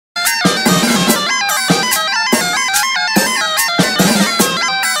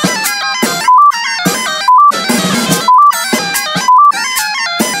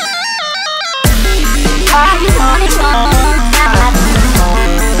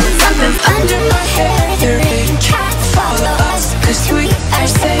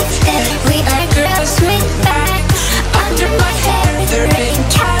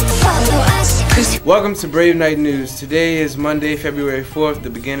Welcome to Brave Night News. Today is Monday, February 4th, the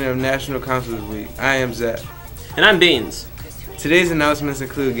beginning of National Counselors Week. I am Zach. And I'm Beans. Today's announcements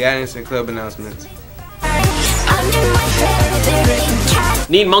include guidance and club announcements.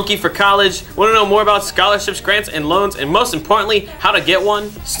 Need Monkey for college? Want to know more about scholarships, grants, and loans, and most importantly, how to get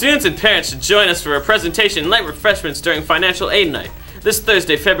one? Students and parents should join us for a presentation and light refreshments during Financial Aid Night this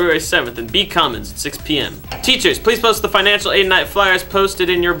Thursday, February 7th in B Commons at 6 p.m. Teachers, please post the Financial Aid Night flyers posted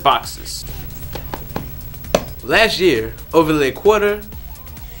in your boxes. Last year, over a quarter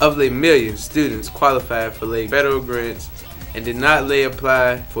of a million students qualified for federal grants and did not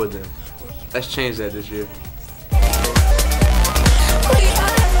apply for them. Let's change that this year.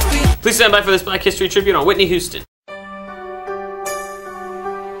 Please stand by for this Black History tribute on Whitney Houston.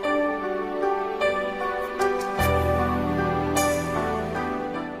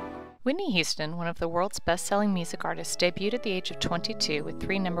 Whitney Houston, one of the world's best-selling music artists, debuted at the age of 22 with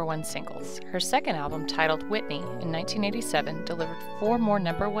 3 #1 singles. Her second album, titled Whitney, in 1987, delivered 4 more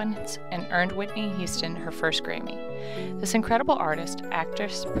 #1s and earned Whitney Houston her first Grammy. This incredible artist,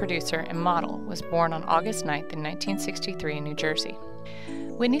 actress, producer, and model was born on August 9th in 1963 in New Jersey.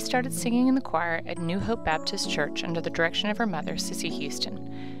 Whitney started singing in the choir at New Hope Baptist Church under the direction of her mother, Cissy Houston.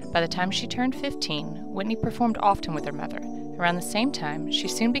 By the time she turned 15, Whitney performed often with her mother. Around the same time, she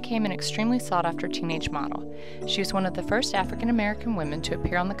soon became an extremely sought-after teenage model. She was one of the first African-American women to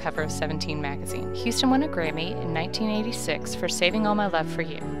appear on the cover of Seventeen magazine. Houston won a Grammy in 1986 for Saving All My Love for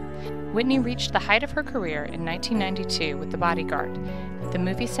You. Whitney reached the height of her career in 1992 with The Bodyguard. The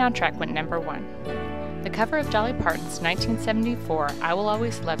movie soundtrack went #1. The cover of Dolly Parton's 1974 I Will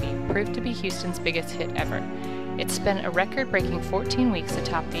Always Love You proved to be Houston's biggest hit ever. It spent a record-breaking 14 weeks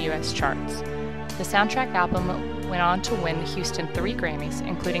atop the U.S. charts. The soundtrack album went on to win Houston 3 Grammys,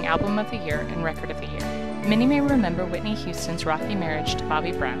 including Album of the Year and Record of the Year. Many may remember Whitney Houston's rocky marriage to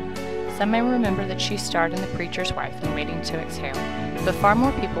Bobby Brown. Some may remember that she starred in The Preacher's Wife and Waiting to Exhale. But far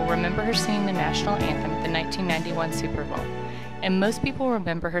more people remember her singing the national anthem at the 1991 Super Bowl. And most people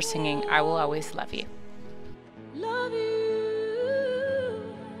remember her singing I Will Always Love You. Love you.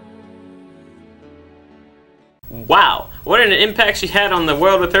 Wow, what an impact she had on the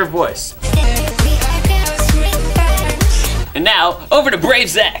world with her voice. And now, over to Brave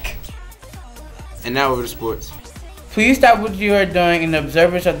Zach. And now over to sports. Please stop what you are doing in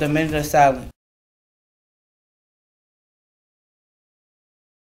observance of the minute of silence.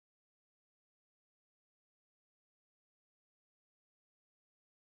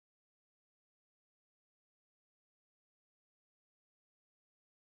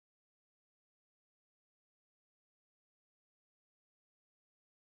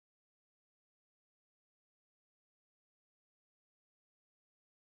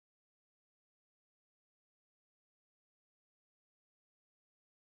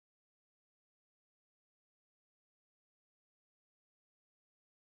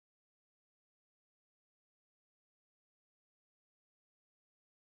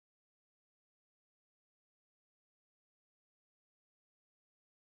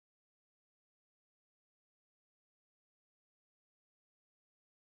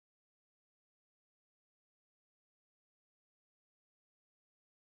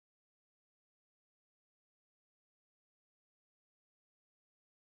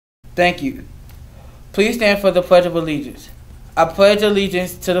 Thank you. Please stand for the Pledge of Allegiance. I pledge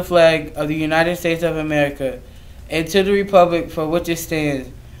allegiance to the flag of the United States of America and to the republic for which it stands,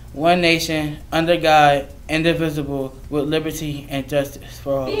 one nation, under God, indivisible, with liberty and justice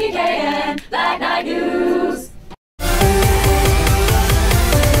for all. BKN Black Night News.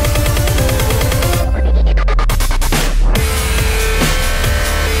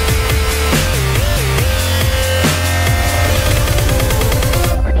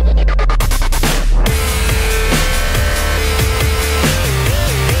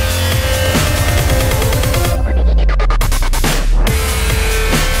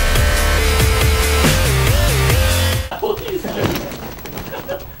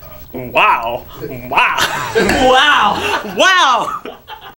 Wow. Wow. Wow. Wow.